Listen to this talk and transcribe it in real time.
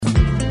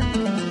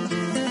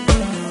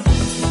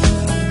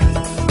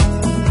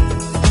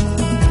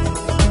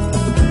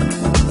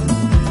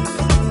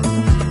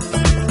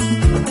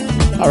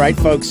right,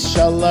 folks,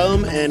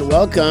 shalom and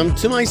welcome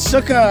to my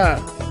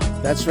Sukkah.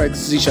 That's right,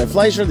 this is Yishai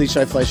Fleisher, the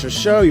Yishai Fleisher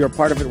Show. You're a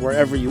part of it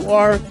wherever you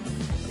are.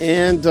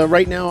 And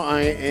right now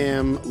I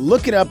am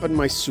looking up at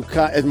my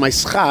Sukkah, at my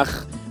schach,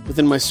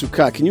 within my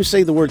Sukkah. Can you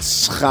say the word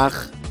schach?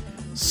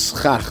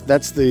 Schach,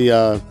 that's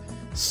the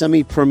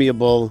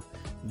semi-permeable,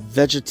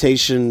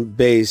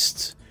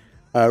 vegetation-based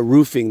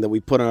roofing that we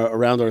put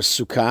around our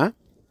Sukkah.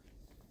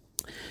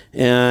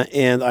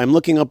 And I'm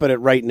looking up at it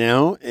right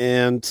now,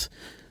 and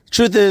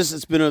truth is,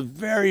 it's been a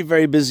very,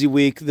 very busy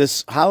week.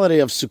 This holiday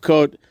of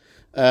Sukkot,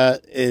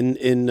 in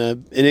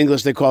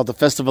English, they call it the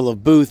Festival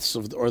of Booths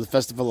or the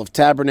Festival of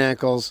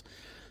Tabernacles,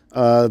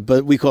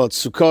 but we call it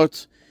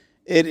Sukkot.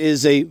 It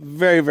is a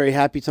very, very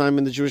happy time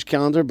in the Jewish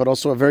calendar, but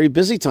also a very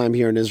busy time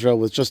here in Israel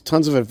with just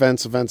tons of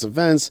events,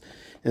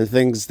 and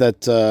things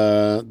that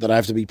I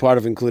have to be part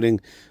of,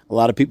 including a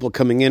lot of people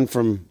coming in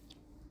from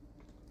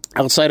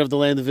outside of the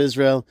land of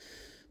Israel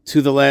to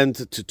the land,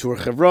 to tour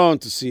Hebron,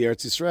 to see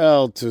Eretz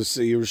Yisrael, to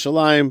see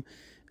Yerushalayim,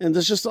 and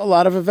there's just a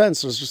lot of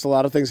events. There's just a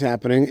lot of things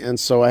happening, and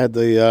so I had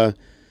the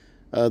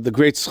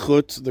great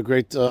zchut, the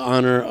great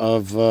honor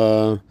of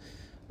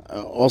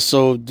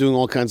also doing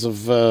all kinds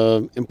of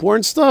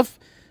important stuff,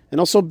 and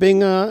also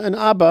being an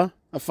Abba,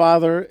 a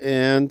father,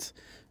 and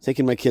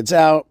taking my kids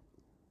out,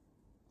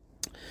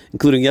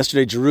 including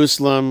yesterday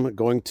Jerusalem,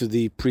 going to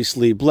the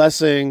priestly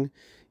blessing,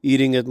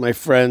 eating at my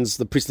friends.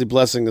 The priestly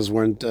blessing is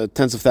when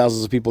tens of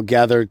thousands of people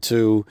gather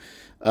to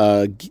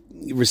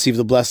receive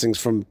the blessings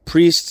from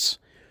priests,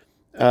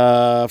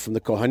 from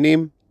the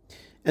Kohanim.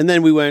 And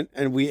then we went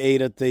and we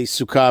ate at the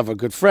Sukkah of a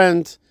good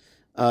friend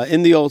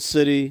in the Old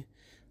City,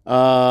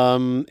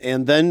 and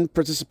then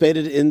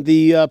participated in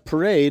the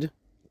parade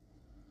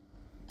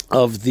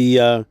of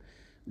the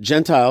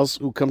Gentiles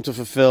who come to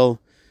fulfill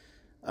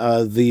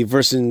the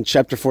verse in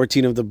chapter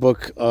 14 of the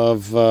book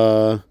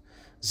of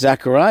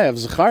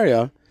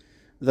Zechariah,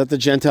 that the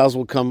Gentiles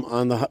will come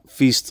on the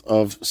feast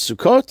of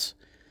Sukkot,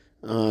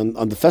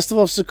 on the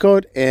festival of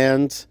Sukkot,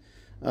 and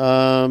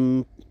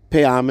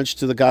pay homage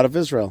to the God of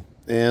Israel.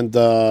 And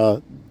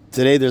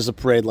today there's a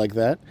parade like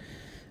that.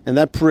 And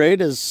that parade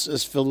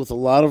is filled with a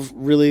lot of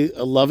really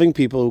loving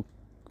people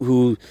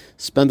who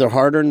spend their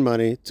hard-earned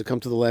money to come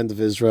to the land of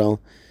Israel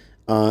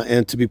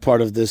and to be part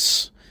of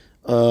this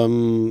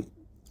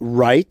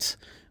rite,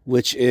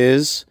 which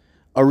is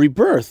a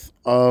rebirth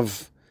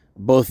of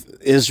both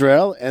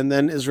Israel and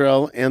then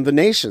Israel and the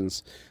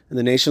nations. And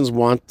the nations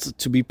want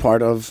to be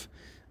part of,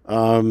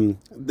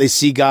 they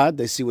see God,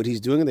 they see what he's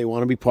doing, and they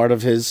want to be part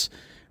of his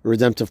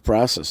redemptive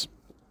process.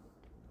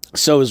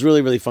 So it was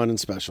really, really fun and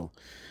special.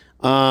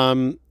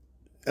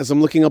 As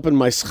I'm looking up in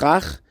my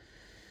schach,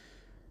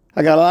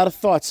 I got a lot of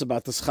thoughts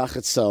about the schach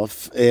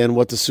itself and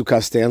what the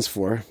Sukkah stands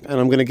for, and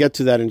I'm going to get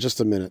to that in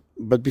just a minute.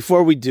 But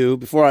before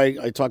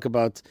I talk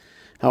about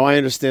how I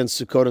understand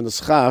Sukkot and the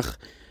schach,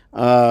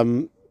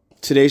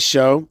 today's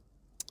show,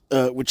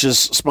 which is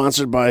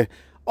sponsored by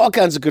all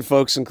kinds of good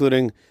folks,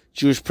 including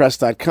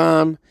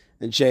JewishPress.com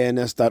and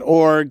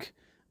JNS.org,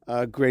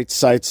 great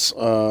sites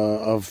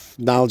of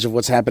knowledge of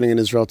what's happening in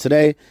Israel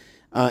today,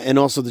 and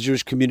also the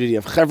Jewish community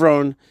of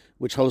Hebron,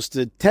 which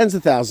hosted tens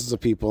of thousands of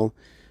people.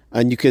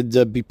 And you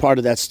could be part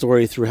of that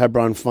story through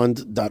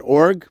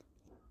HebronFund.org.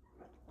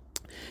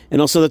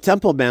 And also the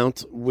Temple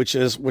Mount, which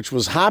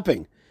was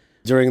hopping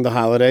during the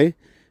holiday,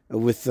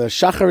 with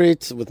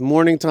shacharit, with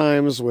morning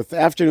times, with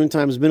afternoon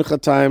times,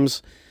 mincha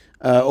times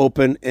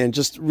open, and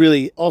just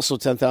really also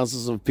tens of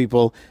thousands of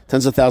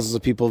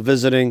people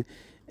visiting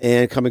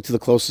and coming to the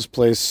closest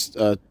place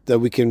that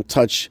we can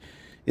touch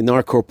in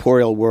our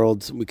corporeal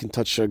world. We can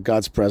touch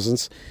God's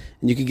presence,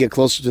 and you can get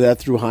closer to that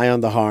through High on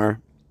the Har,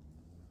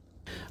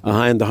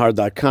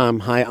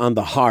 highandthehar.com, High on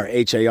the Har,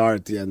 H-A-R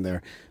at the end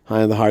there,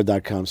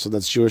 highandthehar.com. So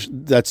that's Jewish.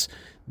 That's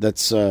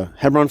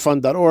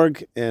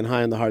HebronFund.org and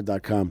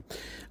highandthehar.com.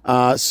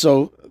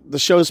 So the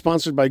show is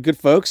sponsored by good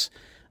folks,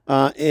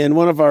 and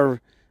one of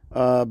our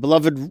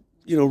beloved,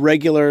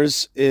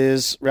 regulars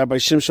is Rabbi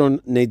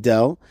Shimshon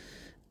Nadel,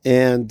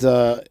 and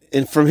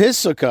from his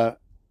sukkah,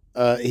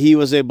 he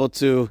was able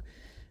to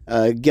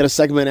get a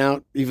segment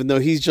out, even though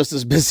he's just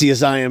as busy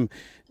as I am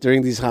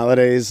during these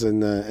holidays,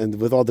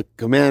 and with all the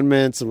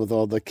commandments and with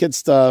all the kid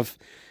stuff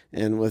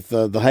and with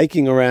the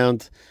hiking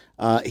around.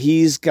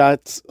 He's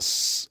got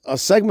a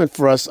segment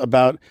for us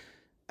about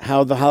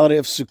how the holiday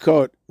of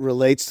Sukkot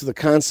relates to the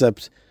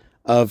concept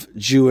of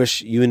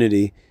Jewish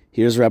unity.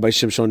 Here's Rabbi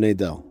Shimshon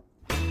Nadel.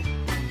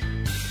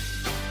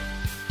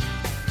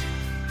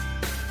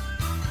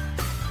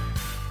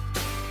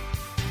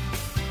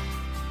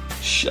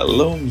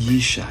 Shalom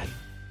Yishai.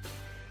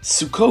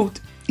 Sukkot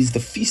is the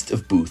Feast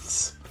of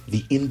Booths,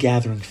 the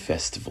ingathering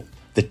festival,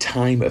 the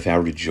time of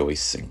our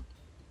rejoicing.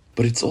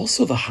 But it's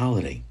also the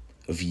holiday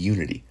of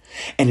unity.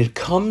 And it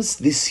comes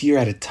this year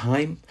at a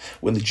time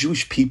when the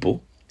Jewish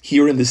people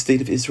here in the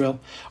state of Israel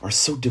are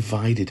so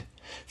divided,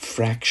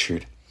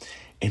 fractured,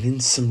 and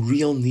in some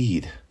real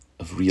need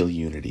of real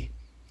unity.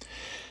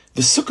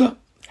 The Sukkah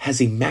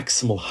has a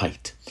maximal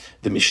height.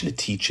 The Mishnah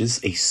teaches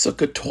a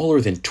Sukkah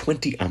taller than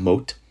 20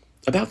 amot,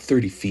 about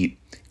 30 feet,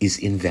 is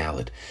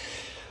invalid.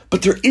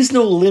 But there is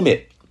no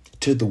limit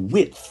to the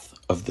width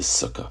of the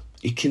sukkah.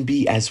 It can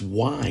be as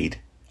wide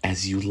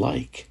as you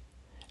like,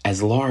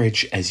 as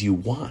large as you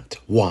want.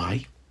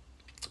 Why?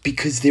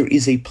 Because there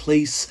is a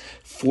place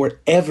for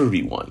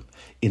everyone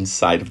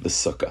inside of the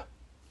sukkah.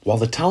 While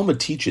the Talmud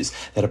teaches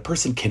that a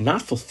person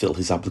cannot fulfill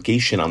his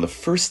obligation on the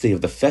first day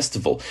of the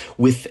festival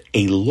with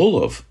a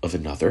lulav of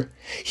another,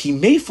 he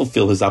may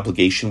fulfill his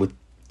obligation with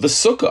the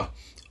sukkah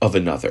of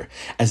another.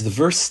 As the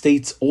verse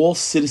states, all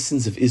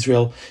citizens of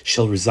Israel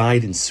shall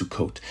reside in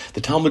Sukkot.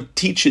 The Talmud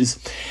teaches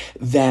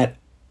that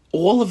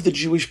all of the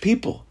Jewish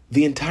people,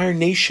 the entire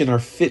nation, are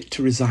fit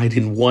to reside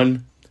in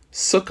one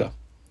sukkah.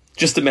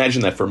 Just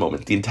imagine that for a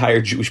moment, the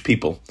entire Jewish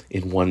people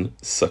in one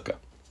sukkah.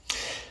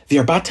 The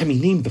Arbat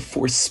Haminim, the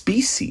four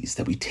species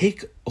that we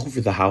take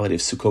over the holiday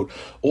of Sukkot,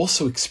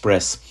 also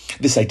express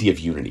this idea of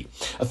unity.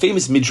 A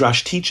famous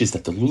midrash teaches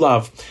that the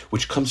lulav,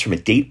 which comes from a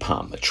date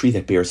palm, a tree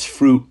that bears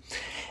fruit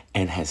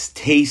and has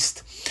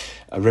taste,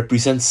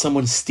 represents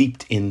someone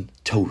steeped in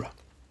Torah.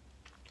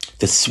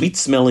 The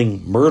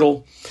sweet-smelling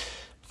myrtle,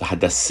 the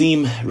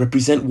hadassim,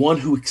 represent one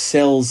who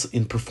excels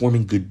in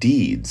performing good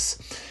deeds,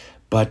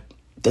 but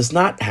does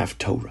not have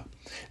Torah.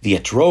 The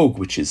etrog,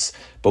 which is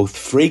both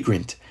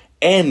fragrant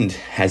and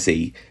has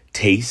a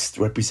taste,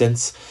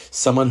 represents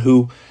someone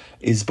who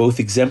is both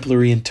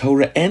exemplary in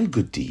Torah and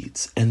good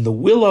deeds. And the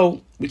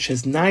willow, which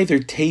has neither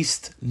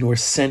taste nor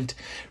scent,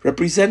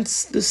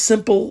 represents the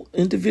simple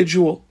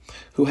individual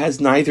who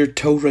has neither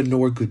Torah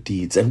nor good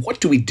deeds. And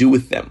what do we do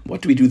with them?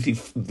 What do we do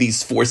with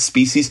these four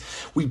species?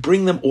 We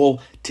bring them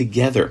all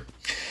together,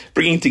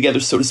 bringing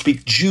together, so to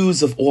speak,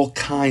 Jews of all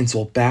kinds,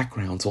 all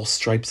backgrounds, all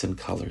stripes and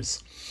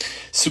colors.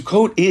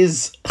 Sukkot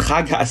is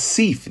Chag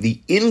HaAsif,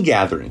 the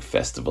ingathering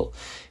festival.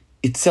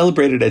 It's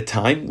celebrated at a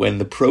time when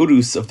the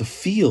produce of the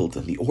field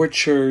and the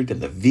orchard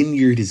and the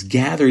vineyard is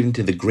gathered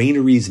into the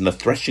granaries and the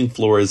threshing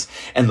floors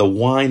and the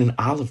wine and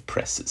olive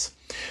presses.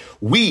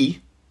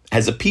 We,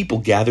 as a people,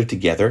 gather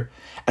together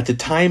at the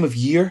time of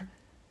year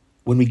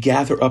when we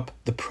gather up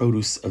the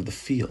produce of the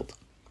field.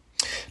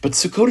 But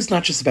Sukkot is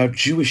not just about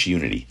Jewish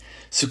unity.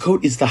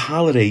 Sukkot is the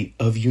holiday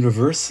of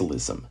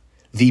universalism,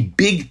 the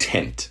big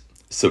tent,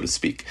 so to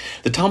speak.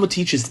 The Talmud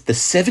teaches that the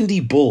 70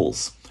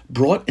 bulls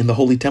brought in the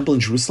Holy Temple in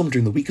Jerusalem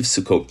during the week of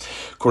Sukkot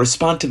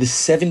correspond to the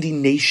 70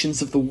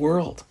 nations of the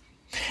world.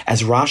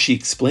 As Rashi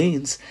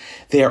explains,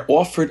 they are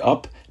offered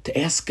up to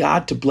ask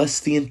God to bless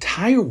the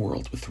entire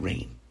world with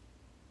rain.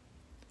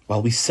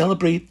 While we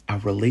celebrate our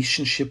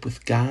relationship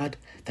with God,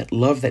 that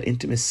love, that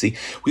intimacy,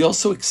 we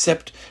also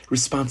accept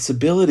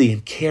responsibility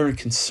and care and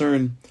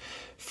concern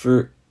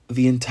for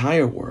the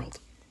entire world.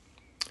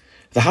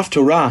 The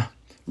Haftorah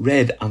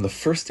read on the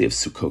first day of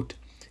Sukkot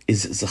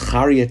is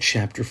Zechariah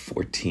chapter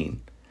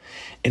 14,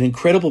 an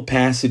incredible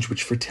passage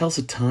which foretells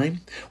a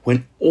time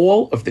when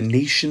all of the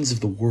nations of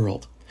the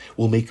world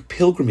will make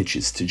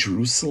pilgrimages to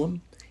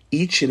Jerusalem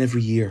each and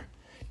every year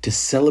to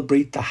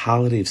celebrate the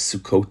holiday of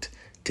Sukkot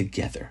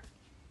together.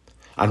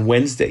 On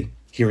Wednesday,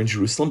 here in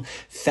Jerusalem,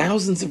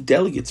 thousands of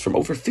delegates from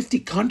over 50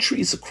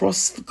 countries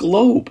across the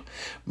globe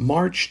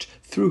marched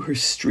through her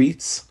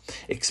streets,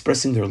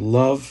 expressing their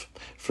love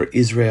for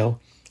Israel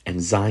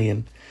and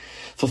Zion,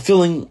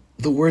 fulfilling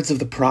the words of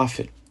the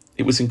prophet.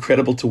 It was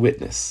incredible to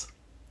witness.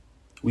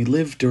 We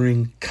live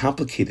during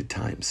complicated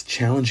times,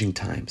 challenging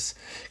times,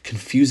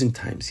 confusing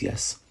times,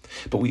 yes,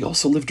 but we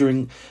also live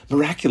during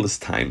miraculous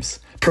times,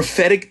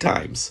 prophetic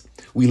times.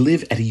 We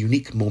live at a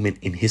unique moment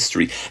in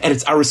history, and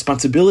it's our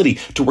responsibility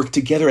to work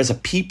together as a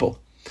people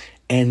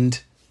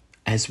and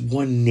as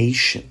one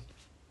nation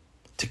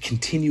to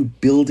continue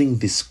building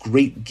this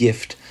great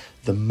gift,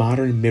 the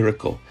modern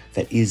miracle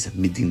that is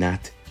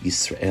Medinat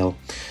Yisrael.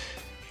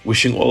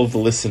 Wishing all of the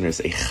listeners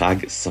a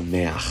Chag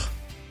Sameach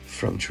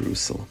from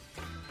Jerusalem.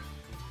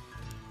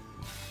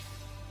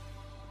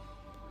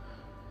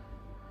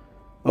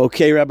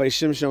 Okay, Rabbi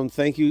Shimshon,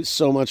 thank you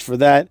so much for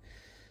that.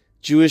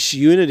 Jewish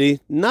unity,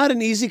 not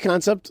an easy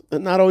concept,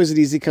 not always an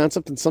easy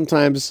concept, and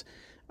sometimes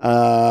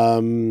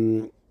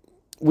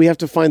we have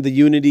to find the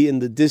unity in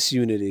the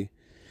disunity.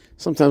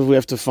 Sometimes we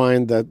have to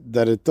find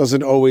that it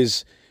doesn't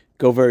always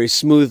go very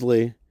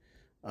smoothly,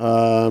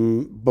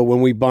 but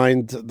when we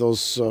bind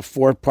those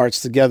four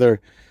parts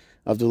together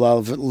of the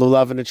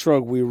lulav and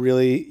etrog, we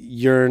really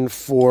yearn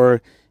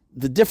for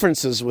the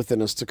differences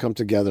within us to come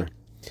together.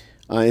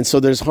 And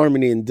so there's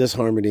harmony and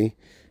disharmony,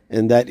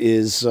 and that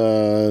is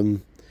a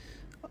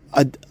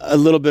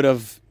little bit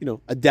of,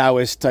 a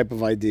Taoist type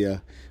of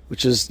idea,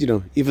 which is,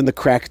 even the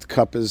cracked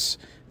cup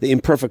the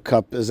imperfect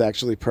cup is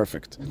actually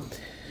perfect.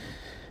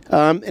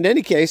 In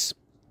any case,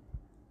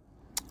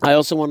 I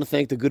also want to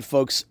thank the good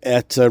folks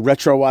at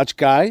Retro Watch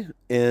Guy,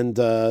 and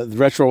the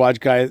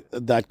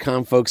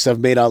RetroWatchGuy.com folks have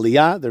made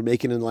Aliyah. They're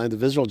making it in the land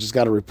of Israel. Just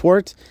got a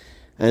report,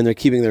 and they're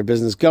keeping their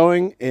business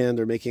going, and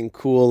they're making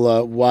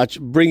cool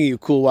bringing you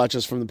cool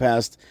watches from the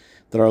past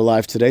that are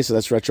alive today. So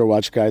that's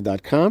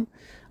RetroWatchGuy.com.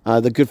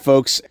 The good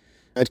folks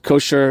at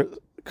Kosher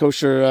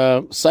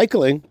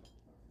Cycling,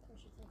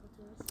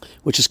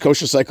 which is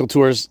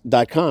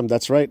KosherCycletours.com.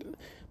 That's right.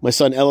 My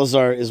son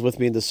Elazar is with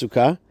me in the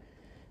Sukkah,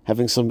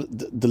 having some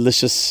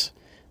delicious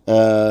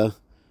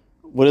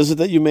What is it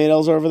that you made,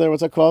 Elza, over there?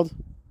 What's that called?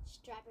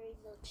 Strawberry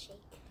milkshake.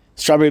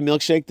 Strawberry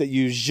milkshake that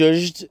you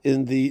zhuzhed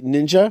in the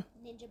Ninja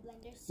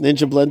Blender.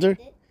 Ninja blender.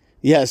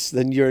 Yes,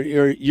 then you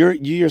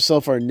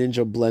yourself are a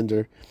Ninja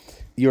blender.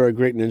 You're a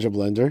great Ninja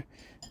blender,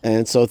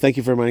 and so thank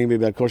you for reminding me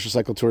about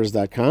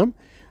koshercycletours.com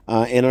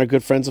and our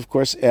good friends, of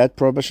course, at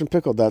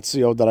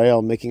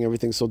prohibitionpickle.co.il, making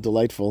everything so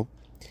delightful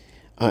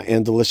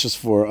and delicious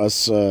for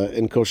us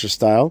in kosher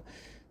style.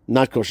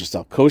 Not kosher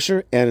style,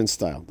 kosher and in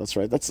style. That's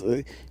right. That's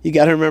you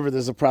got to remember.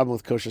 There's a problem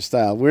with kosher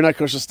style. We're not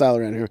kosher style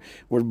around here,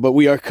 but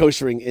we are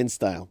koshering in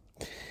style.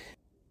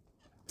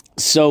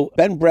 So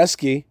Ben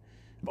Bresky,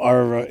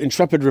 our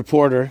intrepid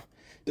reporter,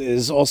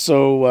 is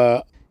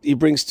also he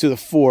brings to the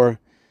fore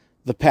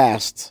the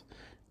past,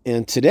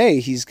 and today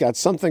he's got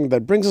something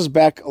that brings us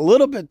back a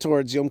little bit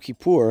towards Yom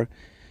Kippur,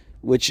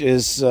 which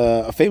is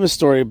a famous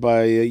story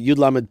by Yud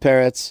Lamed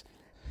Peretz.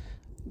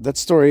 That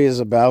story is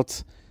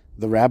about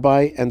the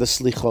rabbi and the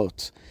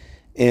slichot.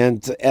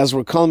 And as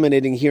we're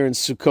culminating here in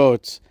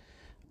Sukkot,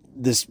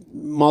 this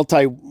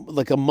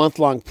like a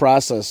month-long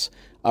process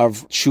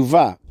of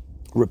tshuva,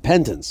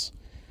 repentance.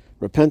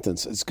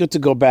 It's good to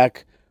go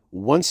back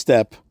one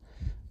step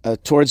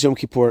towards Yom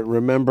Kippur.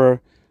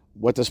 Remember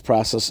what this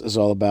process is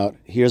all about.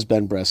 Here's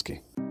Ben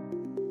Bresky.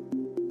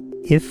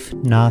 If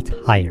Not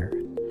Higher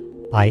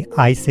by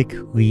Isaac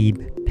Lieb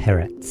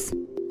Peretz.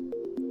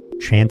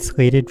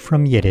 Translated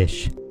from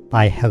Yiddish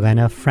by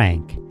Helena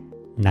Frank,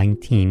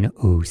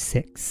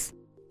 1906.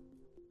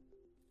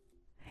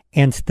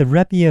 And the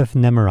Rebbe of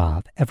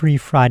Nemirov every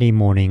Friday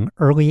morning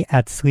early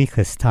at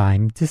Slichas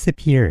time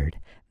disappeared,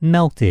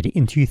 melted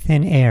into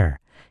thin air.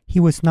 He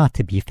was not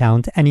to be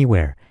found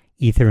anywhere,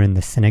 either in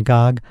the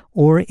synagogue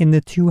or in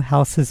the 2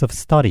 houses of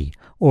study,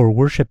 or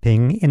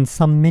worshipping in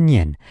some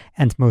minyan,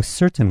 and most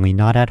certainly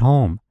not at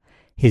home.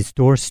 His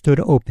door stood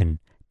open.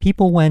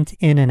 People went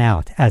in and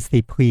out as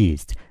they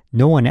pleased.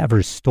 No one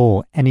ever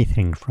stole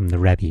anything from the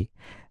Rebbe.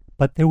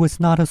 But there was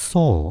not a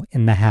soul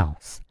in the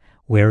house.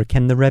 Where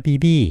can the Rebbe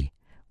be?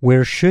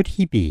 Where should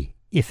he be,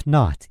 if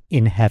not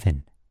in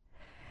heaven?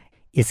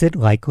 Is it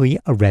likely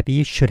a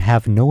Rebbe should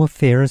have no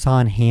affairs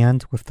on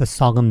hand with the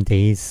solemn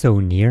days so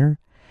near?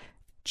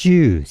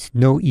 Jews,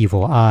 no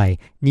evil eye,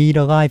 need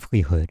a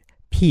livelihood,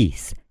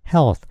 peace,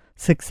 health,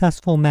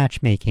 successful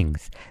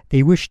matchmakings.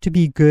 They wish to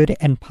be good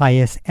and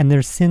pious, and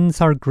their sins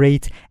are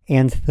great,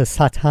 and the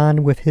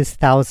Satan with his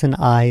 1,000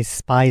 eyes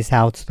spies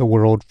out the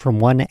world from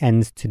one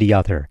end to the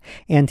other,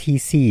 and he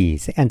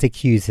sees and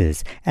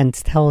accuses and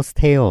tells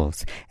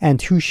tales,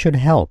 and who should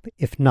help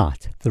if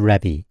not the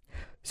Rebbe?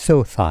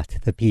 So thought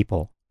the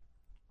people.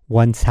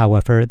 Once,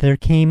 however, there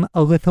came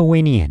a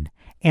Lithuanian,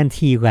 and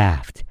he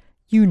laughed.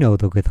 You know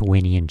the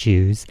Lithuanian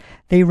Jews.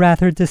 They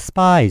rather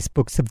despise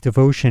books of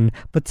devotion,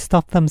 but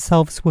stuff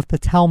themselves with the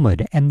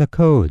Talmud and the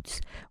codes.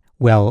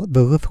 Well,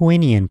 the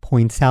Lithuanian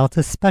points out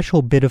a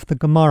special bit of the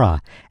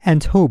Gemara,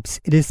 and hopes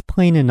it is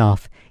plain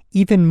enough.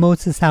 Even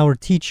Moses, our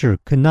teacher,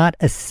 could not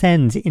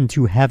ascend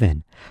into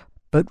heaven,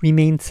 but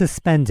remained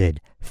suspended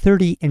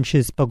 30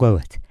 inches below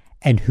it.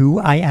 And who,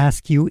 I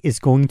ask you, is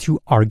going to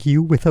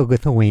argue with a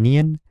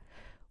Lithuanian?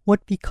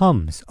 What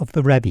becomes of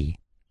the Rebbe?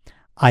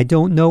 I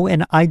don't know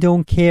and I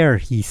don't care,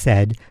 he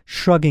said,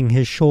 shrugging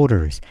his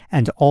shoulders,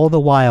 and all the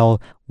while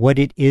what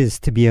it is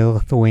to be a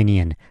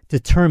Lithuanian,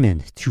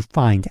 determined to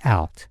find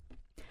out.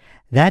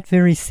 That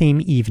very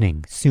same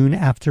evening, soon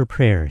after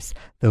prayers,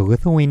 the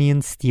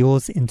Lithuanian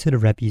steals into the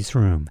Rebbe's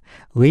room,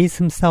 lays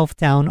himself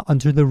down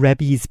under the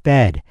Rebbe's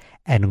bed,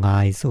 and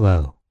lies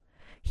low.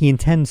 He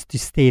intends to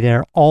stay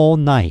there all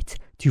night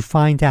to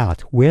find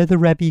out where the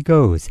Rebbe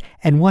goes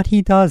and what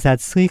he does at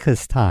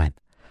Slichas time.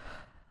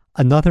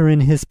 Another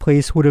in his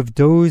place would have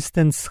dozed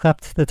and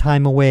slept the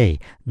time away.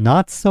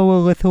 Not so a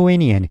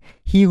Lithuanian.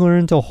 He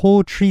learned a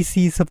whole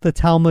treatise of the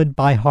Talmud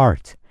by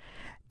heart.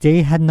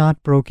 Day had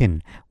not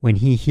broken when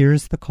he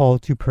hears the call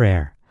to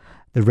prayer.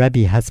 The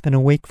Rebbe has been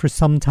awake for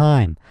some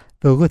time.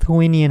 The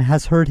Lithuanian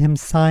has heard him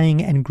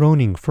sighing and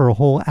groaning for a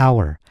whole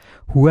hour.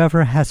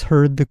 Whoever has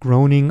heard the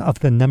groaning of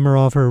the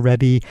Nemirover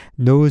Rebbe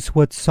knows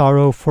what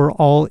sorrow for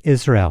all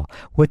Israel,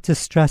 what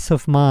distress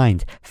of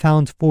mind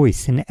found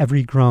voice in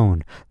every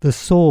groan. The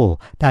soul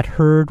that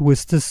heard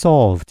was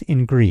dissolved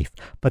in grief,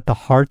 but the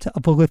heart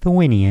of a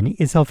Lithuanian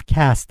is of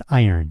cast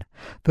iron.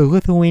 The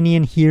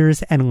Lithuanian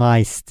hears and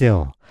lies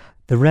still.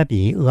 The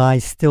Rebbe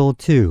lies still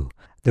too.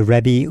 The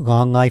Rebbe,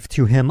 long life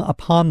to him,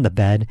 upon the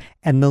bed,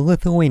 and the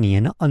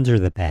Lithuanian under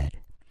the bed.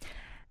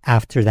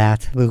 After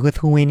that, the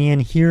Lithuanian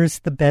hears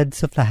the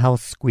beds of the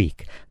house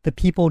squeak. The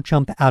people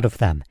jump out of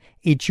them.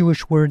 A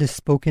Jewish word is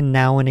spoken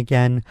now and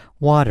again.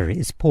 Water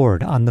is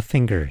poured on the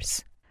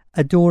fingers.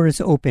 A door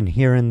is open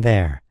here and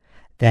there.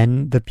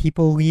 Then the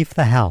people leave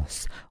the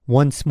house.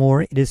 Once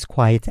more it is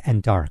quiet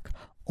and dark.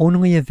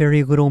 Only a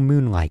very little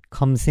moonlight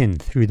comes in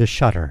through the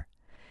shutter.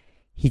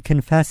 He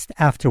confessed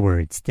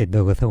afterwards, did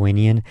the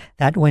Lithuanian,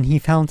 that when he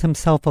found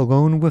himself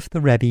alone with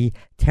the Rebbe,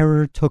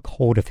 terror took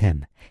hold of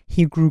him.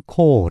 He grew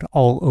cold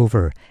all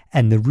over,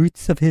 and the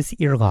roots of his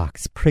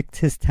earlocks pricked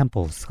his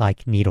temples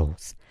like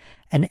needles.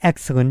 an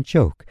excellent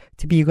joke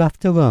to be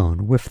left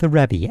alone with the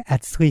Rebbe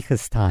at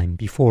Slichas time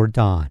before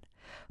dawn.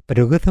 But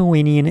a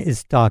Lithuanian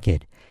is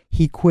dogged.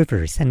 He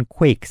quivers and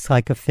quakes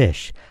like a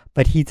fish,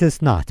 but he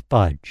does not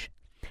budge.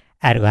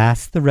 At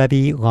last the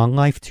Rebbe, long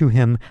life to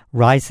him,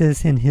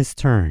 rises in his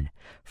turn.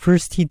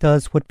 First he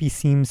does what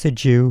beseems a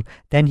Jew,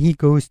 then he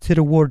goes to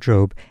the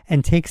wardrobe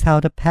and takes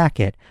out a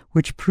packet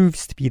which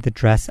proves to be the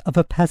dress of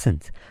a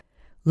peasant.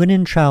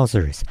 Linen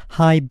trousers,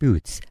 high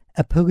boots,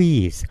 a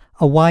pelisse,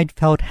 a wide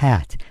felt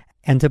hat,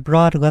 and a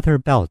broad leather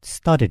belt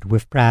studded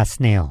with brass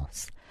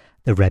nails.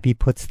 The Rebbe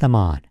puts them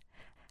on.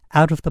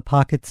 Out of the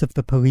pockets of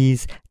the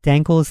pelisse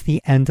dangles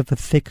the end of a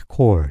thick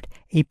cord,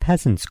 a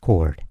peasant's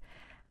cord.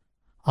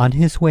 On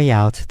his way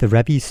out, the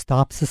Rebbe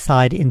stops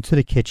aside into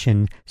the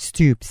kitchen,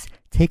 stoops,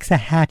 takes a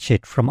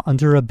hatchet from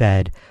under a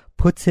bed,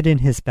 puts it in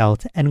his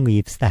belt, and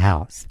leaves the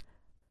house.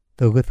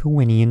 The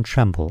Lithuanian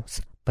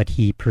trembles, but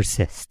he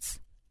persists.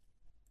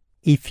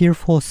 A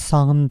fearful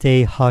solemn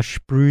day hush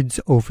broods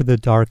over the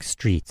dark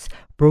streets,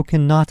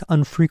 broken not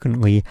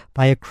unfrequently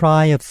by a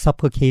cry of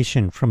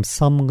supplication from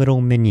some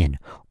little minion,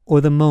 or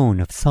the moan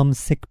of some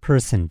sick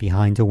person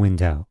behind a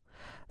window.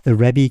 The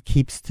Rebbe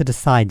keeps to the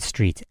side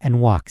street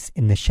and walks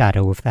in the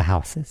shadow of the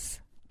houses.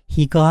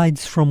 He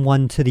glides from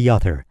one to the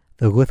other,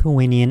 the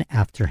Lithuanian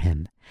after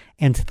him,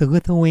 and the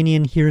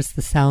Lithuanian hears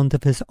the sound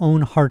of his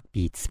own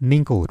heartbeats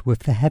mingled with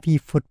the heavy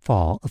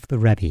footfall of the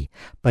Rebbe,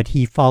 but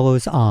he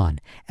follows on,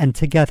 and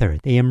together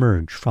they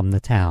emerge from the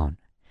town.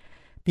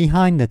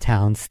 Behind the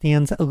town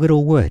stands a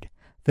little wood.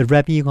 The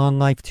Rebbe, long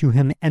life to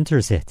him,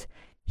 enters it.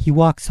 He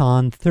walks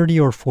on 30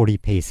 or 40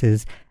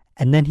 paces,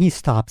 and then he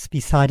stops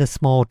beside a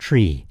small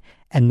tree,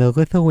 and the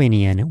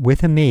Lithuanian,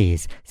 with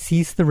amaze,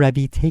 sees the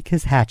Rebbe take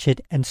his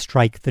hatchet and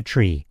strike the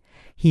tree.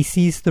 He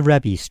sees the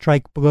Rebbe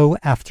strike blow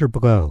after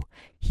blow.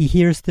 He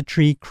hears the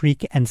tree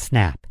creak and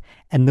snap,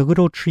 and the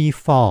little tree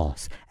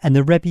falls, and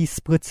the Rebbe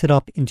splits it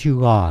up into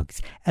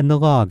logs, and the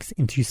logs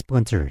into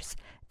splinters.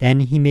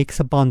 Then he makes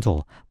a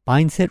bundle,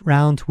 binds it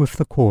round with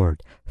the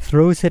cord,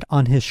 throws it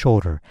on his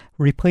shoulder,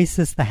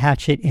 replaces the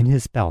hatchet in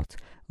his belt,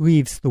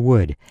 leaves the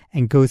wood,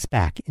 and goes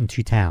back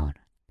into town.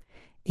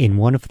 In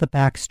one of the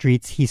back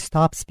streets he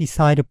stops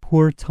beside a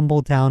poor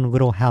tumble-down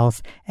little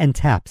house and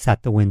taps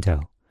at the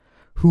window.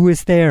 "Who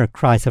is there?"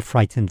 cries a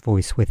frightened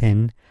voice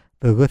within.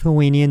 The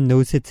Lithuanian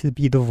knows it to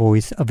be the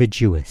voice of a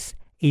Jewess,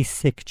 a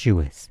sick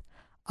Jewess.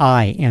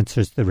 "I,"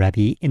 answers the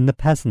Rebbe in the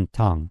peasant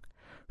tongue.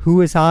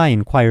 "Who is I?"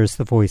 inquires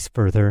the voice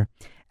further,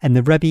 and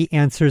the Rebbe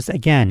answers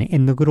again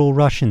in the Little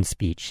Russian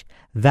speech,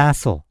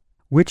 "Vassal."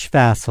 "Which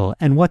vassal,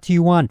 and what do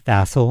you want,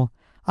 vassal?"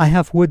 "I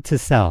have wood to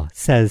sell,"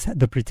 says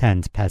the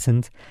pretend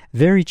peasant,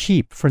 "very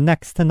cheap, for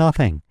next to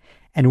nothing."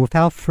 And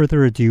without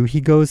further ado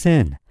he goes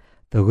in.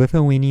 The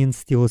Lithuanian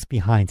steals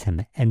behind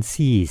him and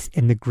sees,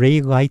 in the grey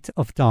light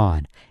of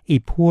dawn, a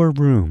poor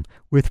room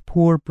with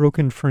poor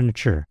broken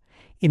furniture.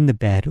 In the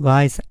bed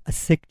lies a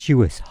sick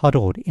Jewess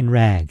huddled in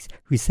rags,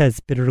 who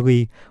says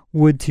bitterly,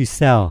 "Wood to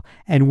sell,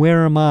 and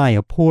where am I,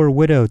 a poor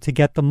widow, to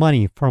get the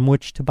money from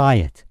which to buy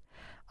it?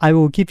 I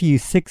will give you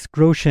 6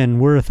 groschen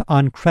worth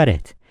on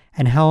credit.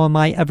 And how am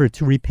I ever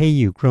to repay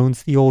you?"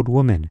 groans the old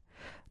woman.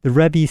 The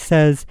Rebbe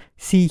says,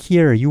 "See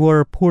here, you are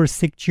a poor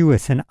sick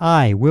Jewess, and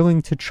I,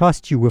 willing to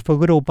trust you with a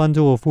little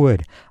bundle of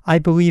wood. I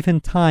believe in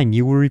time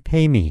you will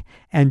repay me.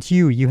 And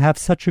you have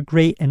such a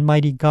great and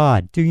mighty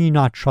God. Do you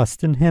not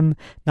trust in him,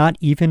 not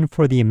even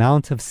for the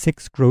amount of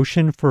 6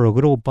 groschen for a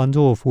little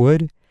bundle of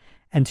wood?"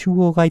 "And who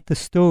will light the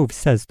stove?"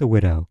 says the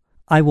widow.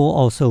 "I will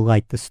also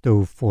light the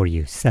stove for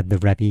you," said the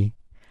Rebbe.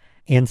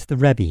 And the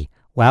Rebbe,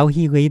 while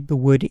he laid the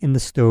wood in the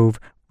stove,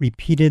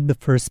 repeated the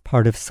first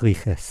part of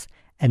Slichas,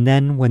 and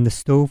then, when the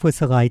stove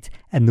was alight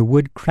and the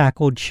wood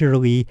crackled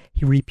cheerily,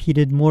 he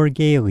repeated more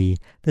gaily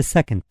the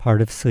second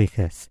part of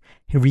Slichas.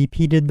 He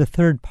repeated the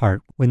third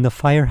part when the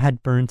fire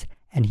had burnt,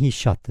 and he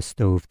shut the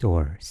stove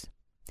doors.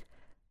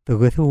 The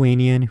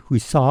Lithuanian, who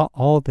saw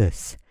all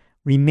this,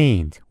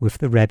 remained with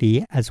the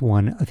Rebbe as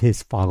one of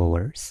his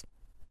followers.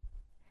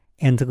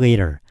 And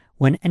later,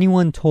 when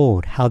anyone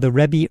told how the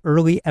Rebbe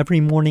early every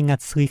morning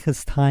at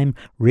Slichas time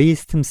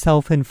raised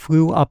himself and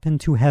flew up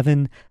into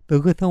heaven, the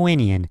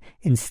Lithuanian,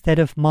 instead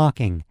of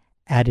mocking,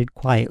 added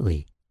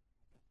quietly,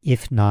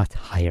 "If not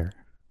higher."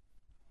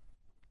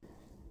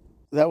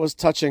 That was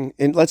touching.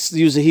 And let's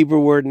use a Hebrew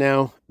word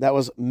now. That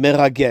was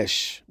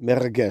meragesh.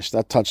 Meragesh.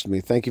 That touched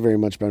me. Thank you very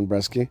much, Ben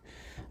Bresky,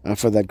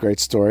 for that great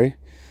story.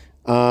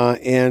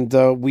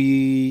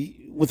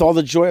 We, with all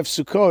the joy of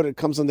Sukkot, it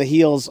comes on the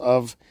heels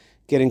of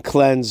getting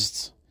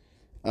cleansed.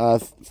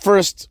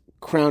 First,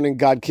 crowning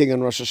God King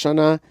on Rosh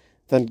Hashanah,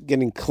 then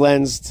getting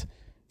cleansed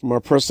from our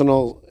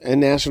personal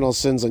and national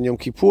sins on Yom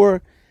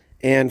Kippur,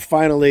 and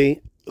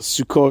finally,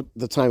 Sukkot,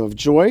 the time of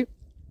joy.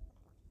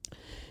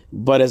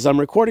 But as I'm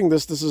recording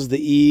this, this is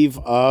the eve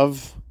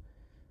of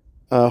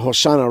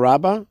Hoshana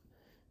Rabbah,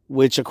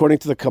 which, according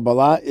to the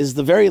Kabbalah, is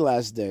the very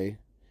last day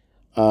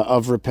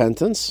of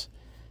repentance.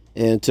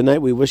 And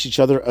tonight we wish each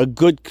other a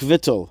good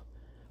kvittel,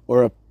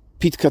 or a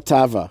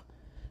pitkatava.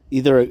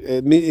 Either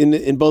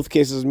in both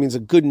cases it means a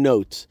good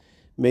note,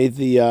 May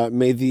the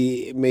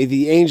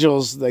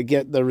angels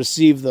that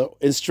receive the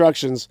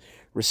instructions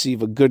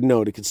receive a good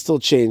note. It can still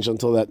change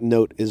until that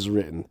note is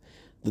written.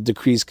 The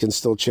decrees can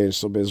still change.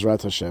 So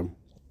Be'ezrat Hashem.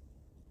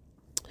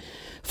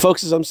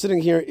 Folks, as I'm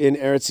sitting here in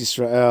Eretz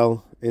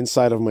Yisrael,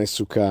 inside of my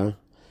Sukkah,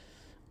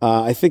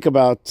 I think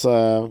about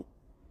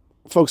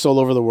folks all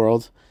over the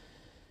world.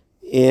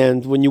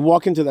 And when you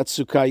walk into that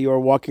Sukkah, you are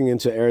walking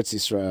into Eretz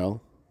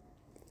Yisrael.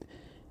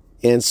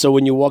 And so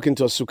when you walk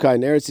into a Sukkah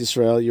in Eretz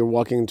Yisrael, you're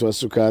walking into a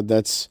Sukkah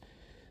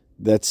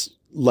that's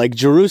like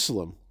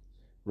Jerusalem,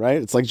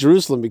 right? It's like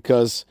Jerusalem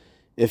because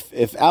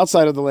if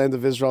outside of the land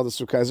of Israel, the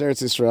Sukkah is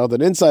Eretz Yisrael,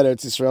 then inside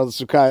Eretz Yisrael,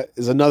 the Sukkah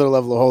is another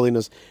level of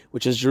holiness,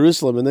 which is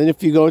Jerusalem. And then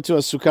if you go to a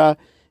Sukkah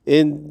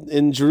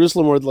in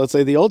Jerusalem, or let's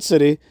say the Old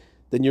City,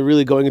 then you're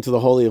really going into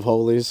the Holy of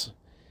Holies.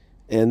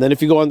 And then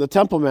if you go on the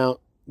Temple Mount,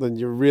 then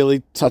you're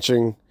really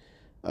touching,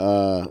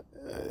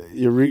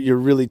 you're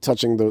really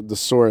touching the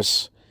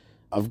source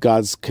of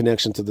God's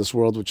connection to this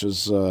world, which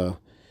is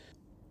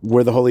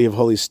where the Holy of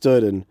Holies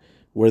stood and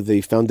where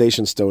the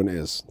foundation stone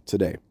is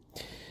today.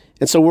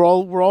 And so we're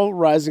all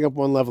rising up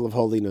one level of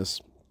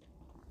holiness.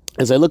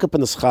 As I look up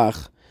in the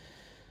Schach,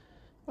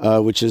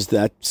 which is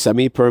that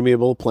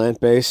semi-permeable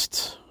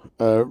plant-based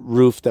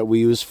roof that we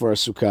use for our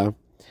Sukkah,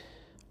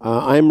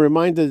 I'm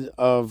reminded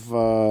of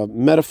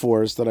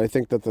metaphors that I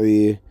think that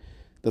the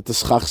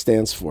Schach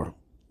stands for.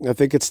 I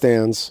think it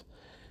stands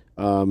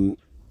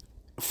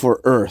for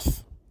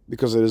earth,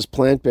 because it is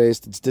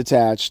plant-based, it's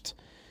detached,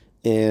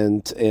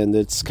 and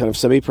it's kind of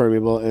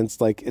semi-permeable, and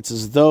it's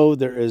as though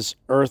there is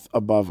earth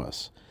above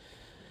us.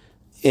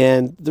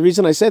 And the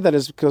reason I say that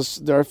is because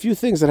there are a few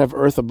things that have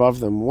earth above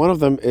them. One of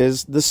them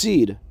is the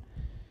seed.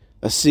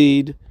 A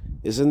seed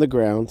is in the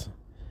ground,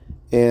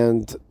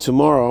 and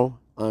tomorrow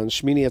on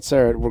Shmini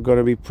Atzeret we're going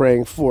to be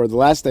praying for the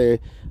last day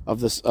of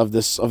this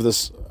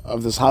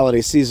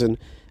holiday season,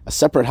 a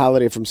separate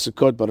holiday from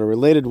Sukkot, but a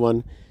related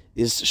one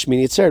is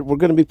Shmini Atzeret. We're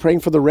going to be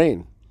praying for the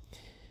rain.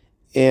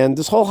 And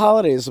this whole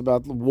holiday is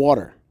about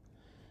water.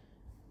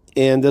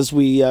 And as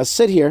we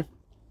sit here,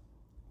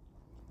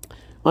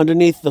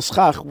 underneath the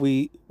schach,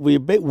 we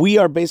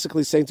are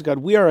basically saying to God,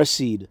 we are a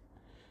seed.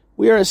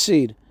 We are a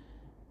seed.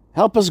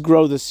 Help us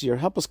grow this year.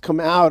 Help us come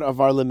out of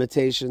our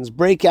limitations,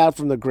 break out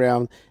from the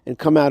ground, and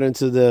come out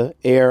into the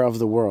air of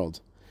the world.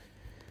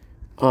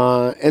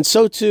 And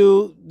so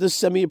too, the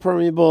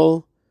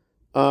semi-permeable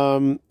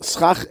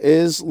schach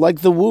is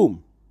like the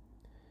womb.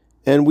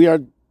 And we are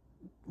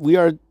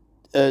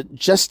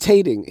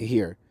gestating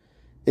here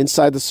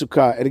inside the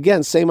Sukkah. And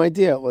again, same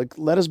idea, like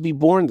let us be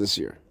born this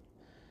year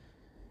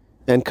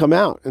and come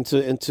out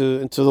into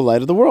the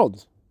light of the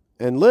world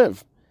and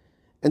live.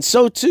 And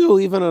so too,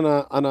 even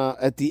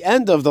at the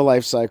end of the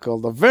life cycle,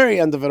 the very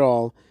end of it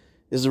all,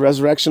 is the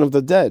resurrection of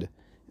the dead.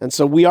 And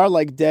so we are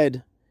like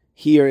dead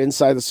here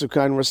inside the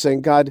Sukkah, and we're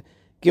saying, God,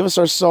 give us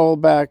our soul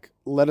back.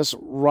 Let us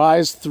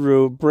rise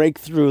through, break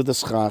through the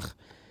schach,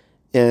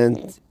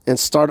 and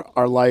start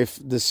our life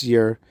this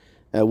year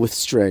with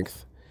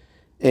strength.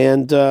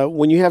 And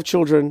when you have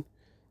children,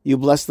 you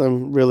bless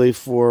them really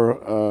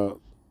for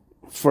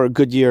a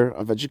good year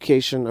of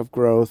education, of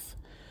growth,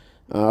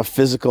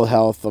 physical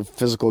health, of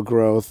physical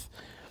growth.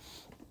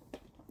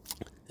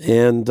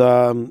 And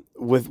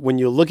when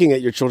you're looking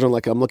at your children,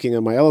 like I'm looking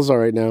at my Elazar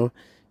right now,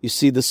 you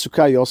see the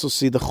Sukkah, you also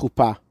see the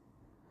chuppah.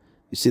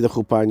 You see the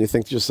chuppah and you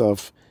think to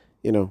yourself,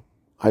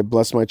 I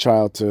bless my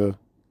child to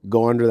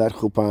go under that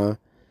chuppah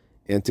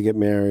and to get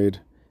married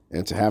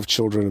and to have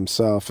children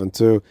himself and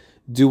to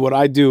do what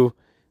I do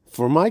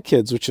for my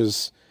kids, which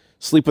is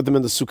sleep with them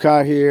in the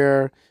Sukkah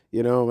here,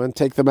 and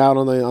take them out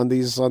on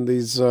these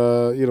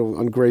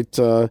great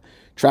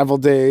travel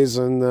days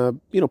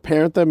and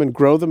parent them and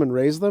grow them and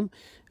raise them.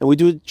 And we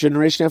do it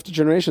generation after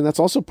generation. That's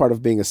also part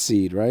of being a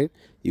seed, right?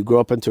 You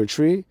grow up into a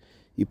tree,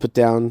 you put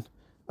down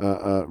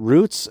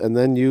roots, and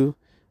then you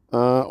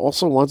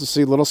also want to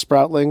see little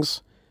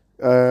sproutlings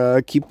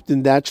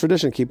keeping that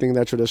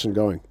tradition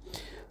going.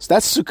 So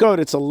that's Sukkot.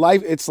 It's a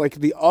life. It's like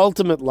the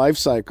ultimate life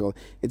cycle.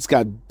 It's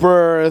got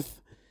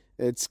birth.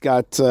 It's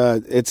got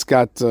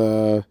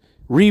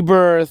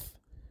rebirth,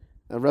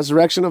 a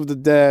resurrection of the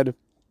dead,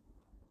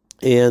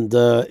 and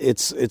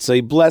it's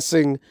a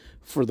blessing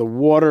for the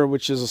water,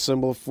 which is a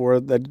symbol for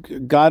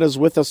that God is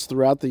with us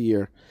throughout the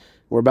year.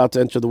 We're about to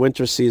enter the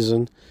winter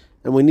season,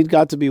 and we need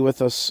God to be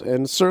with us.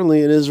 And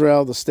certainly in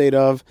Israel,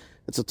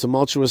 it's a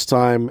tumultuous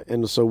time,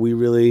 and so we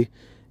really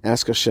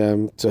ask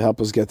Hashem to help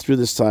us get through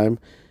this time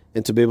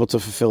and to be able to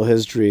fulfill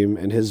His dream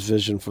and His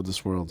vision for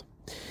this world.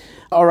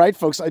 All right,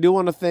 folks, I do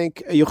want to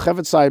thank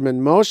Yocheved Seidman,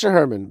 Moshe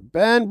Herman,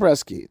 Ben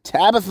Bresky,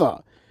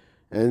 Tabitha.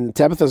 And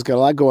Tabitha's got a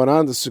lot going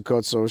on this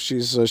Sukkot, so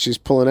she's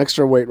pulling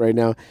extra weight right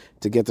now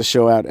to get the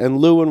show out. And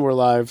Lou, when we're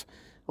live,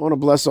 I want to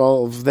bless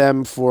all of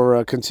them for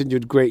a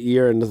continued great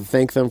year and to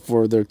thank them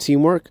for their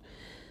teamwork.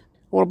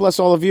 I want to bless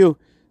all of you.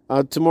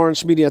 Tomorrow in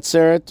Shmini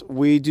Atzeret,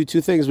 we do two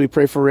things. We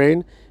pray for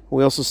rain.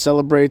 We also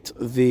celebrate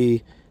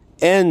the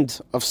end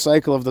of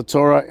cycle of the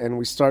Torah, and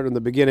we start in the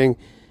beginning.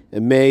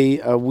 And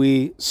may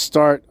we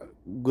start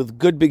with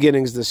good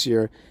beginnings this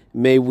year.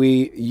 May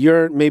we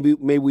yearn, may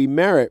we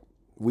merit,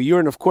 we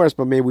yearn, of course,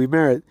 but may we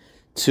merit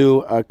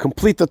to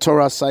complete the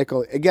Torah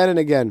cycle again and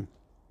again,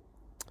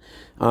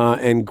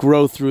 and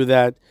grow through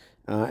that,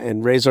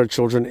 and raise our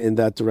children in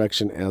that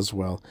direction as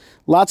well.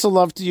 Lots of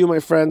love to you, my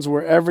friends,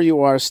 wherever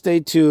you are. Stay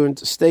tuned,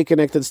 stay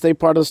connected, stay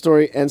part of the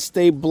story, and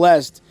stay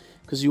blessed,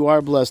 because you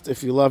are blessed.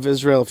 If you love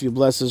Israel, if you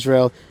bless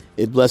Israel,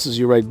 it blesses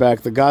you right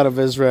back. The God of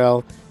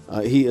Israel,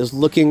 He is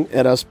looking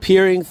at us,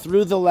 peering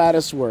through the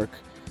lattice work,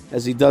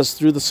 as He does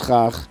through the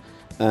schach,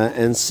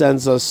 and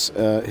sends us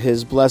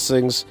His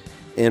blessings.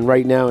 And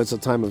right now it's a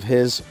time of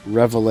His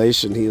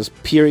revelation. He is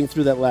peering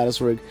through that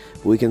lattice work.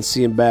 We can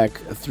see Him back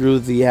through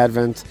the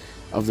advent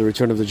of the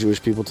return of the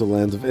Jewish people to the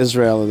land of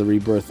Israel and the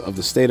rebirth of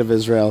the state of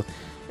Israel.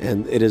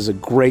 And it is a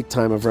great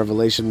time of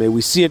revelation. May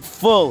we see it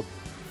fully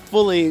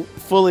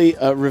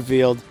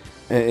revealed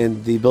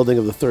in the building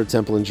of the third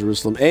temple in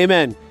Jerusalem.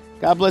 Amen.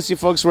 God bless you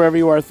folks wherever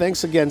you are.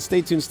 Thanks again.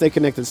 Stay tuned, stay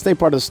connected, stay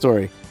part of the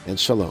story, and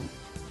shalom.